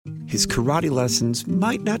his karate lessons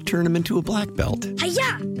might not turn him into a black belt.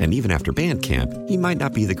 Hi-ya! And even after band camp, he might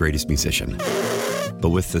not be the greatest musician.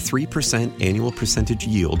 But with the 3% annual percentage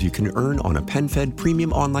yield you can earn on a PenFed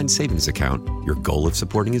premium online savings account, your goal of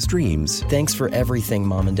supporting his dreams... Thanks for everything,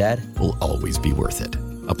 Mom and Dad. ...will always be worth it.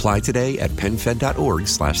 Apply today at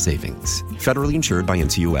PenFed.org/savings. Federally insured by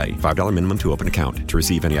NCUA. $5 minimum to open account. To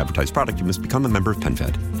receive any advertised product, you must become a member of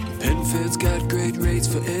PenFed. PenFed's got great rates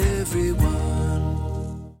for everyone.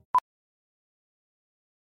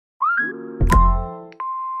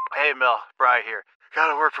 Hey, Mel. Bri here.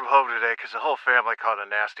 Gotta work from home today because the whole family caught a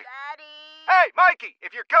nasty... Daddy! Hey, Mikey!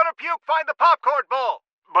 If you're gonna puke, find the popcorn bowl!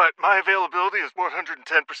 But my availability is 110%.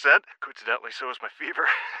 Coincidentally, so is my fever.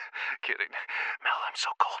 Kidding. Mel, I'm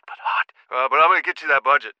so cold but hot. But I'm gonna get you that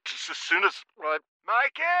budget just as soon as...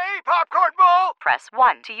 Mikey! Popcorn bowl! Press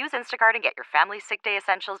 1 to use Instacart and get your family sick day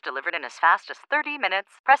essentials delivered in as fast as 30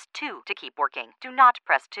 minutes. Press 2 to keep working. Do not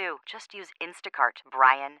press 2. Just use Instacart,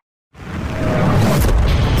 Brian.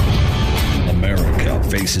 America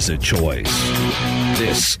faces a choice.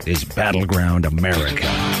 This is Battleground America.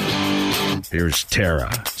 Here's Tara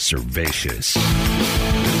Servatius.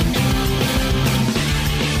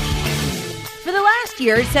 For the last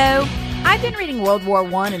year or so, I've been reading World War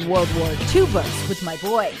I and World War II books with my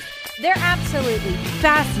boys. They're absolutely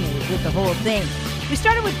fascinated with the whole thing. We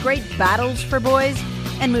started with great battles for boys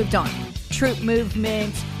and moved on. Troop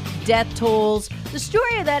movements, death tolls. The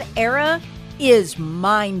story of that era is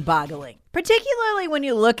mind-boggling, particularly when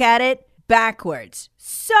you look at it backwards.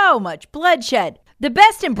 So much bloodshed. The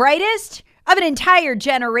best and brightest of an entire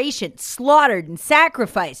generation slaughtered and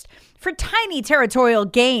sacrificed for tiny territorial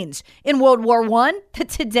gains in World War I that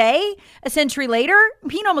today, a century later,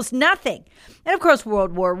 mean almost nothing. And of course,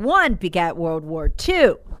 World War I begat World War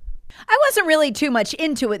II. I wasn't really too much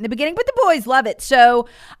into it in the beginning, but the boys love it, so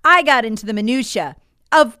I got into the minutia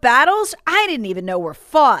of battles I didn't even know were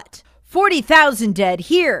fought. 40,000 dead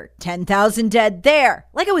here, 10,000 dead there,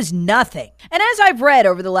 like it was nothing. And as I've read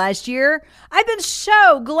over the last year, I've been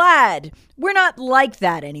so glad we're not like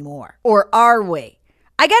that anymore. Or are we?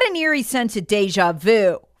 I got an eerie sense of deja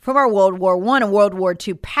vu from our World War I and World War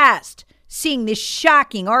II past, seeing this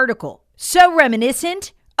shocking article. So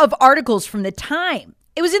reminiscent of articles from the time.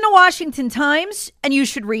 It was in the Washington Times, and you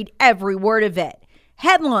should read every word of it.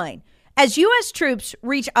 Headline, as U.S. troops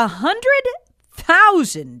reach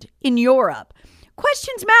 100,000 in Europe.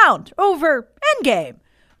 Questions mount over endgame.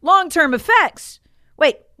 Long-term effects.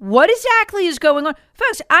 Wait, what exactly is going on?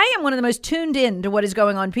 Folks, I am one of the most tuned in to what is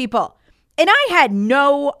going on people. And I had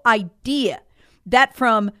no idea that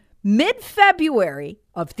from mid-February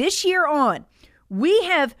of this year on, we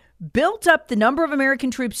have built up the number of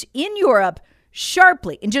American troops in Europe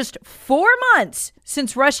sharply in just 4 months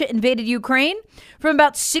since Russia invaded Ukraine, from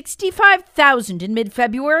about 65,000 in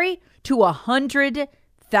mid-February to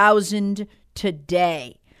 100,000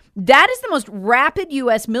 today. That is the most rapid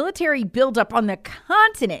U.S. military buildup on the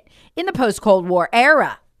continent in the post-Cold War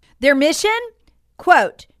era. Their mission?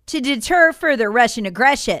 Quote, to deter further Russian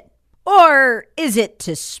aggression. Or is it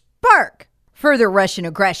to spark further Russian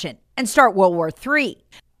aggression and start World War III?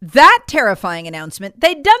 That terrifying announcement,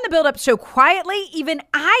 they'd done the buildup so quietly, even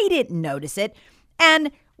I didn't notice it. And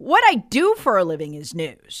what I do for a living is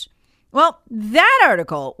news. Well, that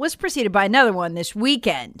article was preceded by another one this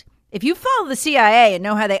weekend. If you follow the CIA and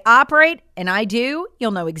know how they operate, and I do,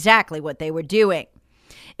 you'll know exactly what they were doing.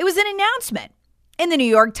 It was an announcement in the New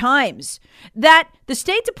York Times that the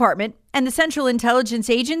State Department and the Central Intelligence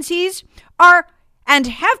Agencies are and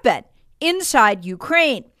have been inside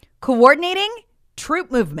Ukraine, coordinating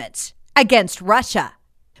troop movements against Russia.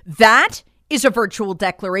 That is a virtual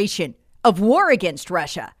declaration of war against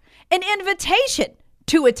Russia, an invitation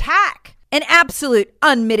to attack, an absolute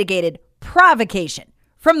unmitigated provocation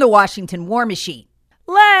from the Washington war machine.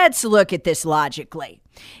 Let's look at this logically.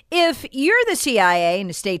 If you're the CIA and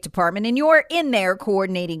the State Department and you're in there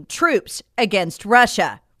coordinating troops against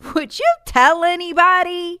Russia, would you tell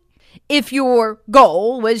anybody? If your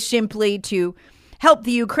goal was simply to help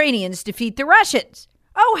the Ukrainians defeat the Russians?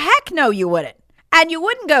 Oh, heck no, you wouldn't. And you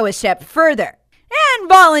wouldn't go a step further and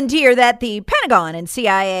volunteer that the Pentagon and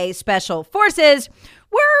CIA Special Forces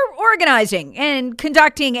were organizing and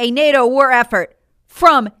conducting a NATO war effort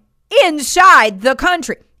from inside the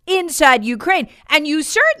country, inside Ukraine. And you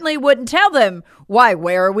certainly wouldn't tell them, why,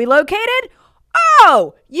 where are we located?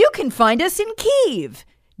 Oh, you can find us in Kyiv,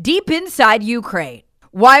 deep inside Ukraine.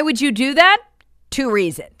 Why would you do that? 2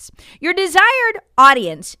 reasons. Your desired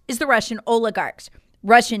audience is the Russian oligarchs,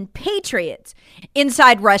 Russian patriots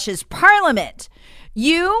inside Russia's parliament.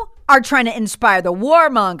 You are trying to inspire the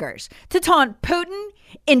warmongers to taunt Putin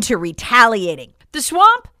into retaliating. The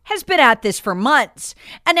Swamp has been at this for months,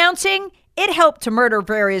 announcing it helped to murder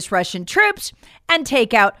various Russian troops and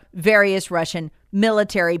take out various Russian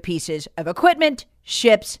military pieces of equipment,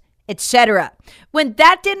 ships, etc. When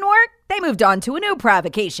that didn't work, they moved on to a new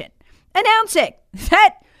provocation, announcing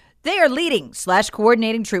that they are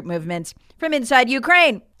leading/coordinating troop movements from inside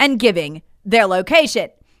Ukraine and giving their location.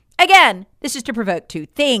 Again, this is to provoke two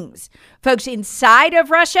things. Folks inside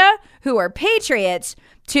of Russia who are patriots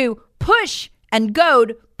to push and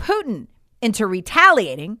goad Putin into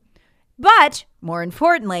retaliating. But more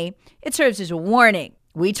importantly, it serves as a warning.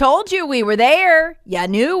 We told you we were there. You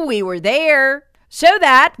knew we were there. So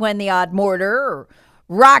that when the odd mortar or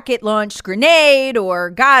rocket launched grenade or,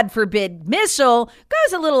 God forbid, missile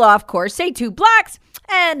goes a little off course, say 2 blocks,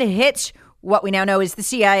 and hits what we now know is the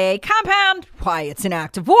CIA compound, why, it's an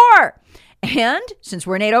act of war. And since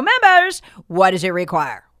we're NATO members, what does it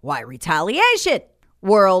require? Why, retaliation.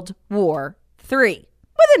 World War III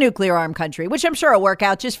with a nuclear-armed country, which I'm sure will work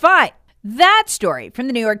out just fine. That story from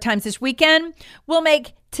the New York Times this weekend will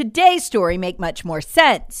make today's story make much more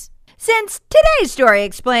sense. Since today's story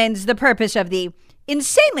explains the purpose of the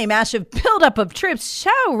insanely massive buildup of troops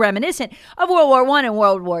so reminiscent of World War I and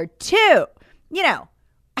World War II. You know,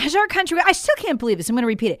 as our country, I still can't believe this, I'm going to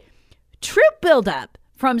repeat it. Troop buildup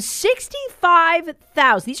from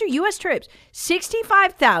 65,000, these are U.S. troops,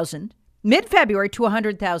 65,000 mid-February to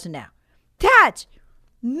 100,000 now. That's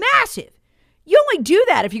massive. You only do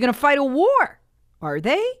that if you're going to fight a war. Are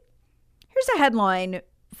they? Here's a headline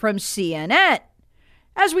from CNN.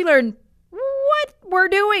 As we learn what we're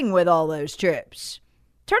doing with all those troops.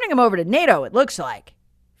 Turning them over to NATO, it looks like,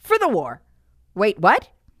 for the war. Wait, what?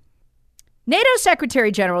 NATO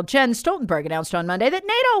Secretary General Jens Stoltenberg announced on Monday that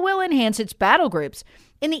NATO will enhance its battle groups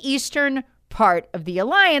in the eastern part of the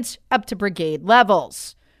alliance up to brigade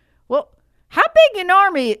levels. Well, how big an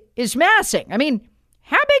army is massing? I mean,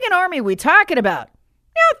 how big an army are we talking about?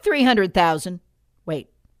 Now 300,000. Wait,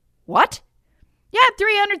 what? Yeah,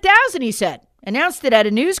 300,000, he said. Announced it at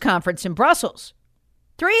a news conference in Brussels.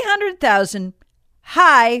 300,000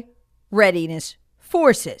 high readiness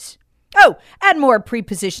forces. Oh, and more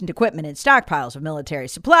pre-positioned equipment and stockpiles of military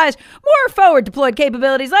supplies, more forward-deployed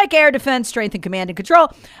capabilities like air defense, strength and command and control,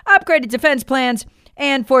 upgraded defense plans,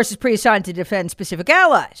 and forces pre-assigned to defend specific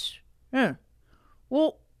allies.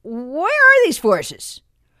 Well, where are these forces?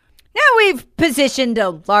 Now we've positioned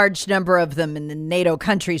a large number of them in the NATO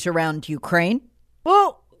countries around Ukraine.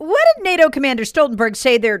 Well, what did NATO Commander Stoltenberg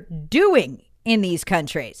say they're doing in these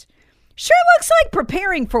countries? Sure looks like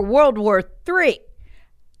preparing for World War III.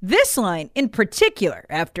 This line in particular,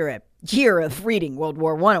 after a year of reading World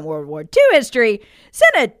War I and World War II history,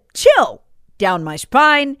 sent a chill down my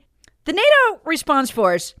spine. The NATO response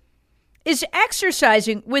force is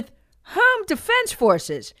exercising with home defense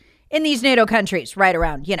forces in these NATO countries right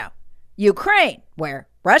around, Ukraine, where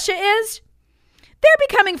Russia is. They're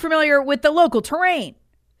becoming familiar with the local terrain,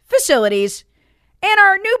 facilities, and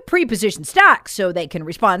our new pre-positioned stocks so they can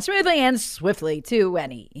respond smoothly and swiftly to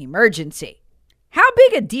any emergency. How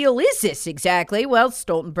big a deal is this exactly? Well,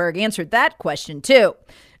 Stoltenberg answered that question too.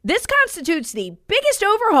 This constitutes the biggest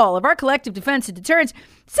overhaul of our collective defense and deterrence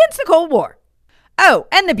since the Cold War. Oh,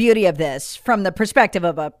 and the beauty of this, from the perspective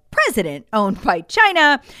of a president owned by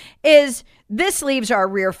China, is this leaves our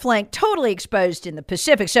rear flank totally exposed in the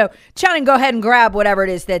Pacific. So China can go ahead and grab whatever it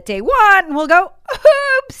is that they want, and we'll go,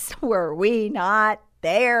 oops, were we not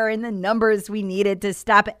there in the numbers we needed to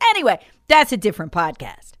stop it? Anyway, that's a different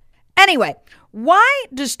podcast. Anyway, why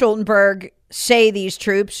does Stoltenberg say these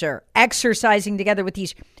troops are exercising together with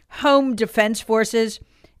these home defense forces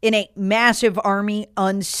in a massive army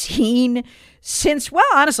unseen since, well,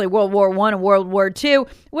 honestly, World War I and World War II?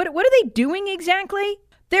 What are they doing exactly?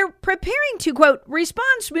 They're preparing to, quote,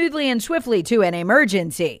 respond smoothly and swiftly to an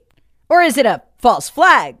emergency. Or is it a false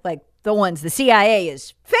flag, like the ones the CIA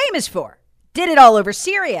is famous for? Did it all over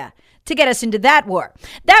Syria to get us into that war.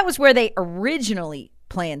 That was where they originally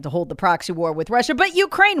planned to hold the proxy war with Russia, but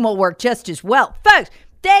Ukraine will work just as well. Folks,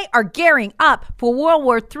 they are gearing up for World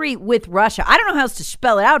War III with Russia. I don't know how else to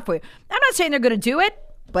spell it out for you. I'm not saying they're going to do it,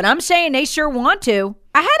 but I'm saying they sure want to.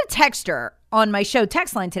 I had a texter on my show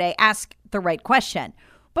text line today ask the right question.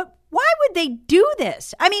 But why would they do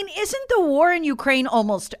this? I mean, isn't the war in Ukraine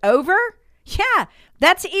almost over? Yeah,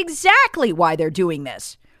 that's exactly why they're doing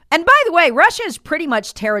this. And by the way, Russia is pretty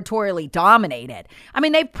much territorially dominated. I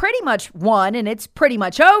mean, they've pretty much won and it's pretty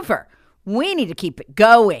much over. We need to keep it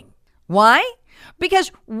going. Why?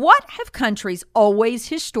 Because what have countries always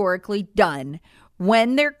historically done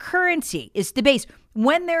when their currency is debased,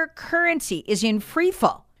 when their currency is in free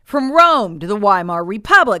fall? From Rome to the Weimar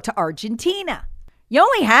Republic to Argentina. You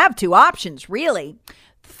only have two options, really.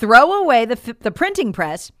 Throw away the printing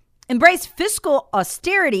press, embrace fiscal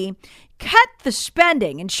austerity, cut the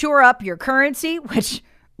spending, and shore up your currency, which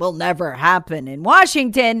will never happen in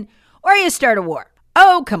Washington, or you start a war.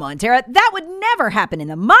 Oh, come on, Tara. That would never happen in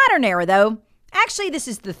the modern era, though. Actually, this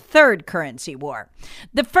is the third currency war.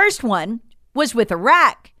 The first one was with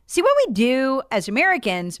Iraq. See, what we do as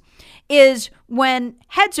Americans is when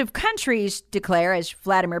heads of countries declare, as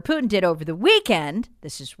Vladimir Putin did over the weekend,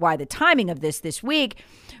 this is why the timing of this week,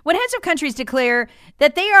 when heads of countries declare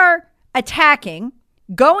that they are attacking,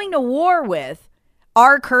 going to war with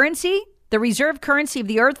our currency, the reserve currency of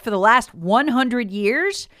the earth for the last 100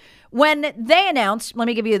 years, when they announce, let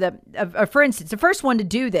me give you for instance, the first one to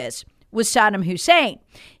do this was Saddam Hussein.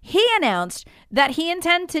 He announced that he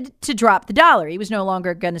intended to drop the dollar. He was no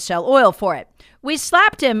longer going to sell oil for it. We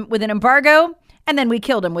slapped him with an embargo, and then we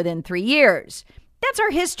killed him within 3 years. That's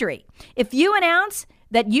our history. If you announce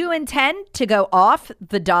that you intend to go off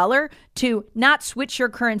the dollar, to not switch your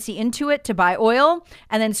currency into it to buy oil,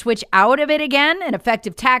 and then switch out of it again, an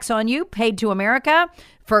effective tax on you paid to America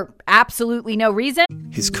for absolutely no reason.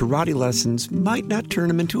 His karate lessons might not turn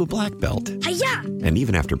him into a black belt. Hi-ya! And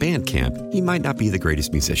even after band camp, he might not be the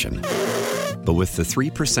greatest musician. But with the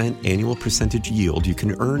 3% annual percentage yield you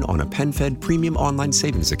can earn on a PenFed premium online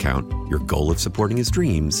savings account, your goal of supporting his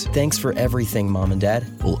dreams Thanks for everything, Mom and Dad.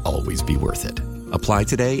 will always be worth it. Apply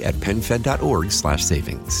today at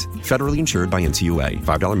PenFed.org/savings. Federally insured by NCUA.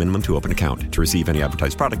 $5 minimum to open account. To receive any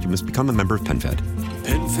advertised product, you must become a member of PenFed.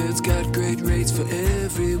 PenFed's got great rates for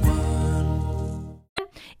everyone.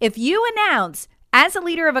 If you announce as a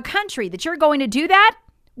leader of a country that you're going to do that,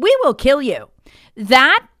 we will kill you.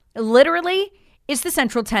 That literally is the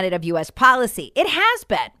central tenet of U.S. policy. It has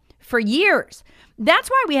been for years. That's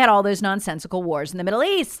why we had all those nonsensical wars in the Middle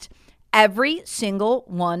East. Every single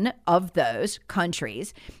one of those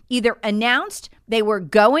countries either announced they were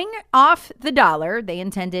going off the dollar, they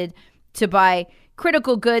intended to buy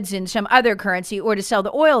critical goods in some other currency or to sell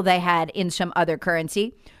the oil they had in some other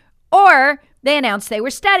currency, or they announced they were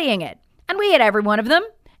studying it. And we hit every one of them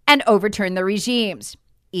and overturned the regimes.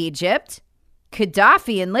 Egypt,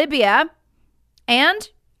 Gaddafi in Libya, and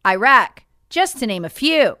Iraq, just to name a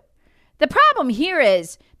few. The problem here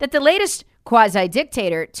is that the latest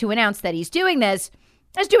quasi-dictator to announce that he's doing this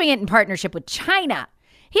is doing it in partnership with China.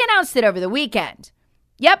 He announced it over the weekend.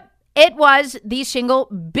 Yep, it was the single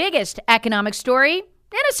biggest economic story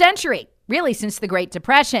in a century, really since the Great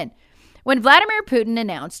Depression, when Vladimir Putin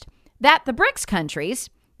announced that the BRICS countries,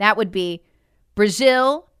 that would be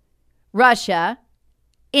Brazil, Russia,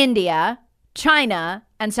 India, China,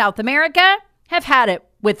 and South America, have had it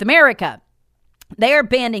with America. They are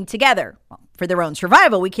banding together. Well, for their own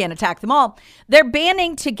survival, we can't attack them all. They're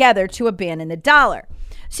banding together to abandon the dollar.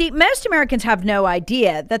 See, most Americans have no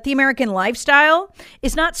idea that the American lifestyle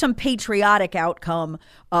is not some patriotic outcome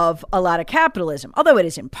of a lot of capitalism, although it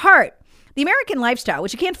is in part. The American lifestyle,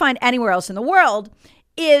 which you can't find anywhere else in the world,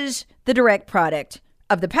 is the direct product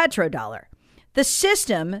of the petrodollar. The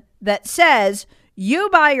system that says you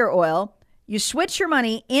buy your oil, you switch your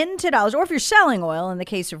money into dollars, or if you're selling oil in the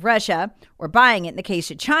case of Russia, or buying it in the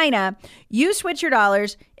case of China, you switch your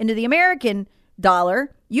dollars into the American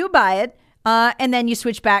dollar, you buy it, and then you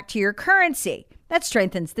switch back to your currency. That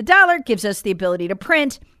strengthens the dollar, gives us the ability to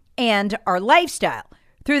print and our lifestyle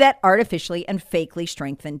through that artificially and fakely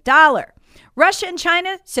strengthened dollar. Russia and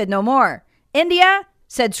China said no more. India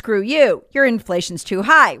said, screw you. Your inflation's too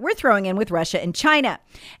high. We're throwing in with Russia and China.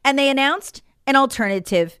 And they announced an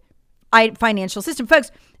alternative financial system.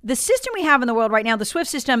 Folks, the system we have in the world right now, the SWIFT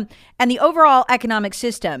system and the overall economic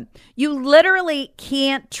system, you literally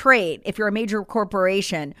can't trade if you're a major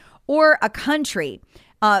corporation or a country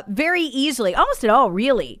very easily, almost at all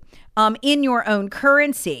really, in your own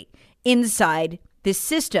currency inside this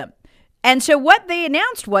system. And so what they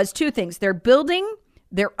announced was two things. They're building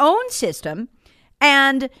their own system,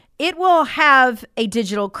 and it will have a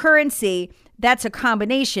digital currency that's a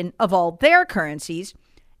combination of all their currencies.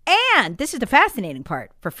 And this is the fascinating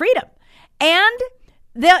part, for freedom. And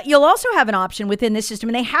you'll also have an option within this system,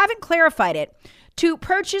 and they haven't clarified it, to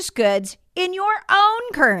purchase goods in your own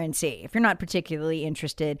currency, if you're not particularly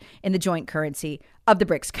interested in the joint currency of the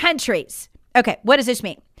BRICS countries. Okay, what does this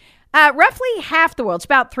mean? Roughly half the world's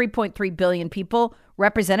about 3.3 billion people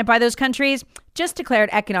represented by those countries just declared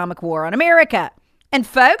economic war on America. And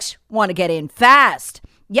folks want to get in fast.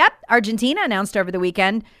 Yep, Argentina announced over the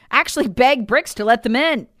weekend, actually begged BRICS to let them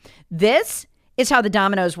in. This is how the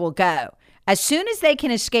dominoes will go. As soon as they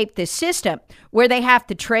can escape this system where they have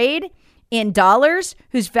to trade in dollars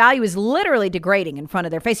whose value is literally degrading in front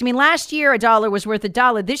of their face. I mean, last year, a dollar was worth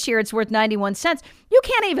 $1. This year, it's worth 91 cents. You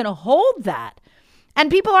can't even hold that. And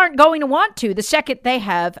people aren't going to want to the second they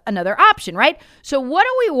have another option, right? So what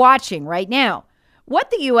are we watching right now? What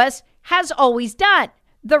the U.S. has always done.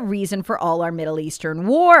 The reason for all our Middle Eastern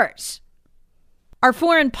wars. Our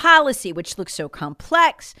foreign policy, which looks so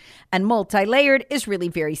complex and multi-layered, is really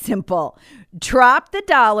very simple. Drop the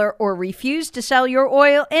dollar or refuse to sell your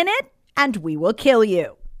oil in it, and we will kill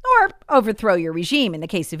you. Or overthrow your regime in the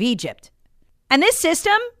case of Egypt. And this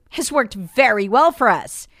system has worked very well for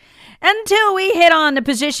us. Until we hit on the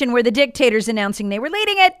position where the dictators announcing they were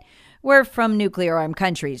leading it were from nuclear-armed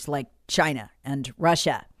countries like China and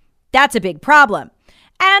Russia. That's a big problem.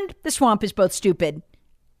 And the swamp is both stupid,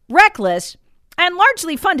 reckless, and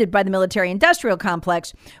largely funded by the military-industrial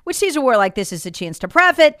complex, which sees a war like this as a chance to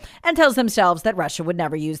profit and tells themselves that Russia would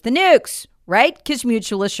never use the nukes, right? Because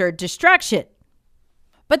mutual assured destruction.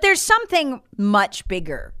 But there's something much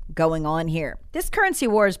bigger going on here. This currency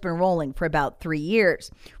war has been rolling for about 3 years.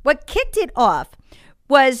 What kicked it off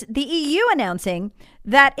was the EU announcing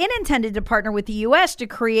that it intended to partner with the U.S. to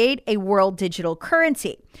create a world digital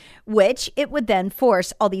currency, which it would then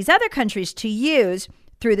force all these other countries to use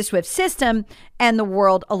through the SWIFT system and the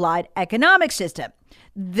World Allied Economic System.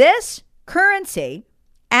 This currency,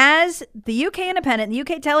 as the UK Independent and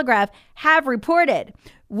the UK Telegraph have reported,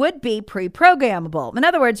 would be pre-programmable. In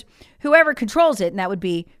other words, whoever controls it, and that would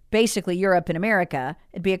be basically Europe and America,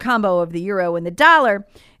 it'd be a combo of the euro and the dollar,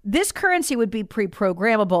 this currency would be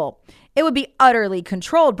pre-programmable. It would be utterly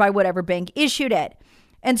controlled by whatever bank issued it.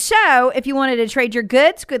 And so, if you wanted to trade your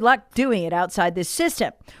goods, good luck doing it outside this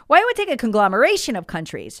system. Why it would take a conglomeration of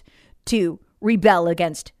countries to rebel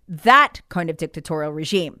against that kind of dictatorial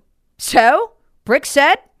regime. So, BRICS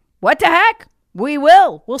said, what the heck? We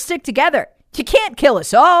will. We'll stick together. You can't kill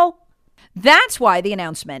us all. That's why the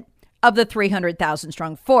announcement of the 300,000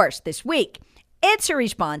 strong force this week. It's a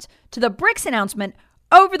response to the BRICS announcement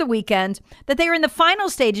over the weekend that they are in the final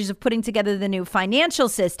stages of putting together the new financial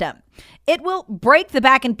system. It will break the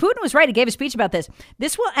back, and Putin was right. He gave a speech about this.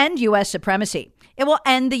 This will end U.S. supremacy. It will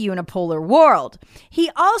end the unipolar world.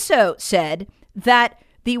 He also said that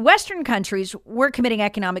the Western countries were committing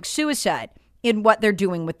economic suicide in what they're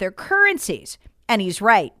doing with their currencies. And he's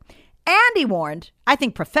right. And he warned, I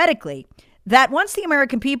think prophetically, that once the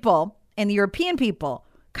American people and the European people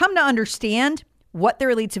come to understand what their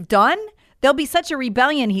elites have done, there'll be such a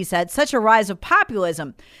rebellion, he said, such a rise of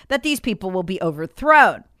populism that these people will be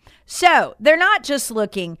overthrown. So they're not just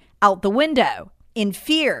looking out the window in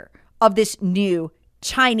fear of this new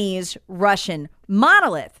Chinese-Russian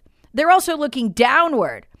monolith. They're also looking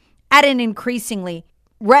downward at an increasingly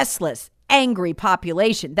restless, angry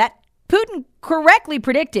population that Putin correctly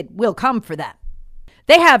predicted will come for them.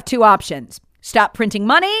 They have two options. Stop printing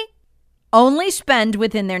money, only spend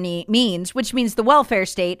within their means, which means the welfare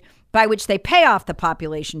state by which they pay off the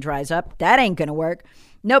population dries up. That ain't going to work.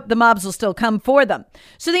 Nope, the mobs will still come for them.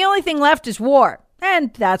 So the only thing left is war.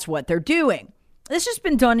 And that's what they're doing. This has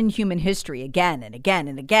been done in human history again and again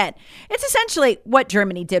and again. It's essentially what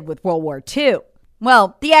Germany did with World War II.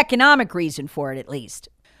 Well, the economic reason for it, at least.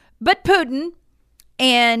 But Putin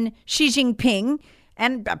and Xi Jinping,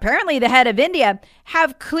 and apparently the head of India,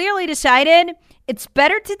 have clearly decided it's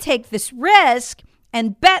better to take this risk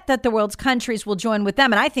and bet that the world's countries will join with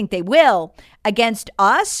them, and I think they will, against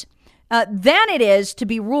us, than it is to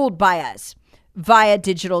be ruled by us via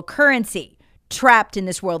digital currency, trapped in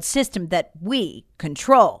this world system that we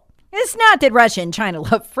control. It's not that Russia and China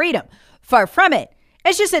love freedom. Far from it.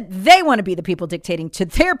 It's just that they want to be the people dictating to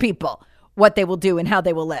their people what they will do and how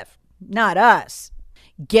they will live, not us.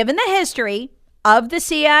 Given the history of the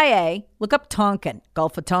CIA, look up Tonkin,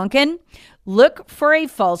 Gulf of Tonkin. Look for a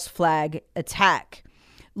false flag attack.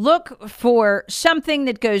 Look for something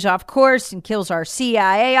that goes off course and kills our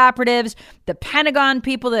CIA operatives, the Pentagon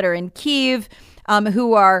people that are in Kyiv,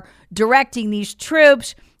 who are directing these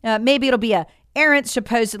troops. Maybe it'll be a errant,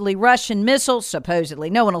 supposedly Russian missile, supposedly.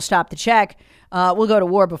 No one will stop the check. We'll go to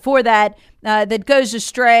war before that. That goes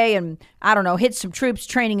astray and, I don't know, hits some troops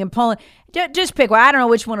training in Poland. Just pick one. I don't know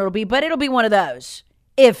which one it'll be, but it'll be one of those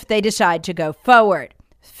if they decide to go forward.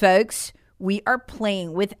 Folks, we are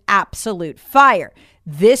playing with absolute fire.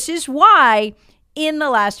 This is why in the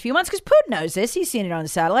last few months, because Putin knows this, he's seen it on the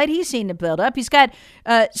satellite, he's seen the buildup, he's got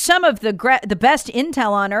some of the best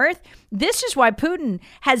intel on earth. This is why Putin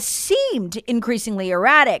has seemed increasingly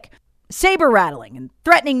erratic, saber rattling and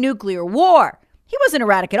threatening nuclear war. He wasn't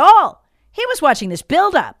erratic at all. He was watching this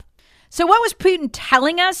buildup. So what was Putin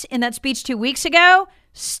telling us in that speech 2 weeks ago?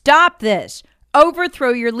 Stop this.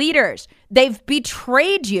 overthrow your leaders. They've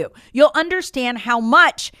betrayed you. You'll understand how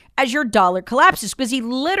much as your dollar collapses, because he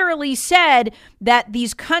literally said that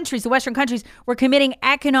these countries, the Western countries, were committing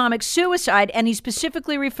economic suicide, and he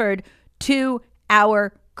specifically referred to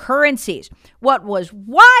our currencies. What was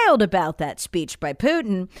wild about that speech by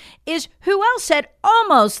Putin is who else said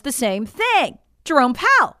almost the same thing? Jerome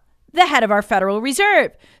Powell, the head of our Federal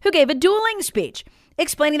Reserve, who gave a dueling speech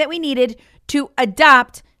explaining that we needed to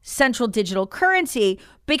adopt central digital currency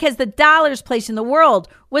because the dollar's place in the world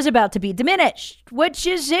was about to be diminished, which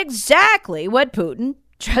is exactly what Putin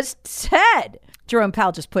just said. Jerome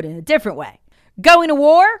Powell just put it in a different way. Going to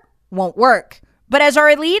war won't work. But as our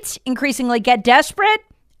elites increasingly get desperate,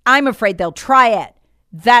 I'm afraid they'll try it.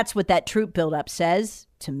 That's what that troop buildup says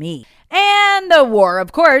to me. And the war,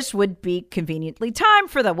 of course, would be conveniently timed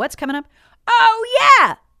for the what's coming up? Oh,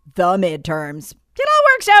 yeah, the midterms. It all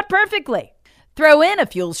works out perfectly. Throw in a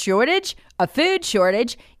fuel shortage, a food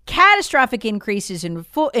shortage, catastrophic increases in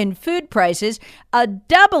food prices, a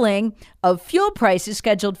doubling of fuel prices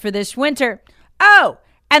scheduled for this winter. Oh,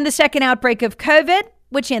 and the second outbreak of COVID,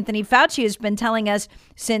 which Anthony Fauci has been telling us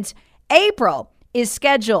since April, is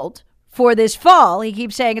scheduled for this fall. He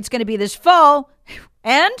keeps saying it's going to be this fall.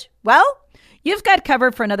 And, well, you've got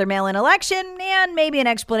cover for another mail-in election and maybe an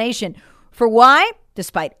explanation for why,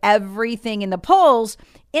 despite everything in the polls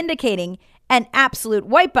indicating an absolute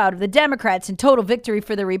wipeout of the Democrats and total victory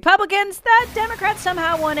for the Republicans, that Democrats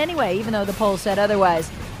somehow won anyway, even though the polls said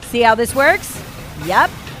otherwise. See how this works?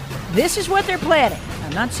 Yep. This is what they're planning.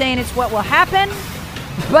 I'm not saying it's what will happen,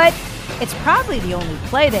 but it's probably the only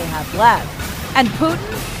play they have left. And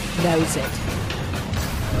Putin knows it.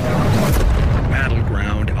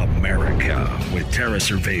 Battleground America with Tara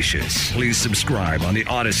Servatius. Please subscribe on the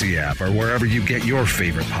Odyssey app or wherever you get your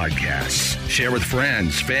favorite podcasts. Share with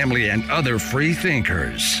friends, family, and other free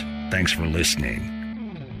thinkers. Thanks for listening.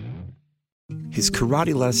 His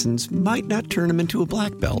karate lessons might not turn him into a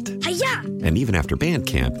black belt. Hi-ya! And even after band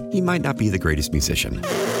camp, he might not be the greatest musician.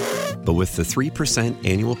 But with the 3%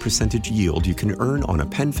 annual percentage yield you can earn on a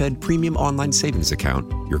PenFed premium online savings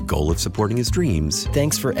account, your goal of supporting his dreams...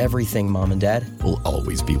 Thanks for everything, Mom and Dad. ...will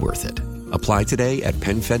always be worth it. Apply today at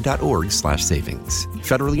PenFed.org/savings.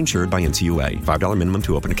 Federally insured by NCUA. $5 minimum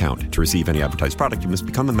to open account. To receive any advertised product, you must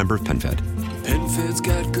become a member of PenFed. PenFed's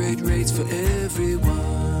got great rates for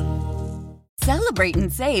everyone. Celebrate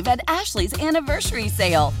and save at Ashley's Anniversary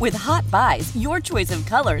Sale. With Hot Buys, your choice of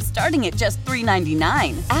colors starting at just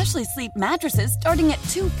 $3.99. Ashley Sleep mattresses starting at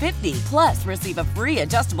 $2.50. Plus, receive a free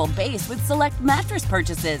adjustable base with select mattress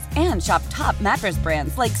purchases. And shop top mattress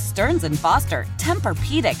brands like Stearns & Foster,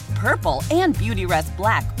 Tempur-Pedic, Purple, and Beautyrest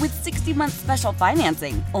Black with 60-month special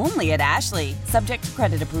financing. Only at Ashley. Subject to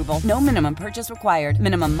credit approval. No minimum purchase required.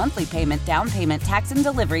 Minimum monthly payment, down payment, tax, and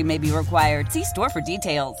delivery may be required. See store for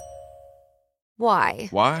details. Why?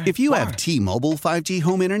 If you have T-Mobile 5G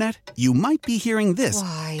home internet, you might be hearing this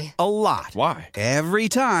a lot. Why? Every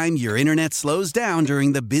time your internet slows down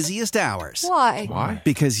during the busiest hours. Why?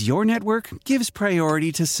 Because your network gives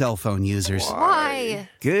priority to cell phone users. Why?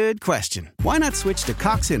 Good question. Why not switch to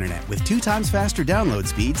Cox Internet with 2 times faster download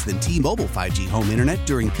speeds than T-Mobile 5G home internet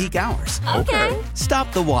during peak hours? Okay.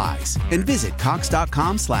 Stop the whys and visit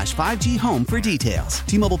cox.com/5G home for details.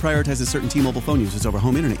 T-Mobile prioritizes certain T-Mobile phone users over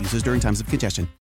home internet users during times of congestion.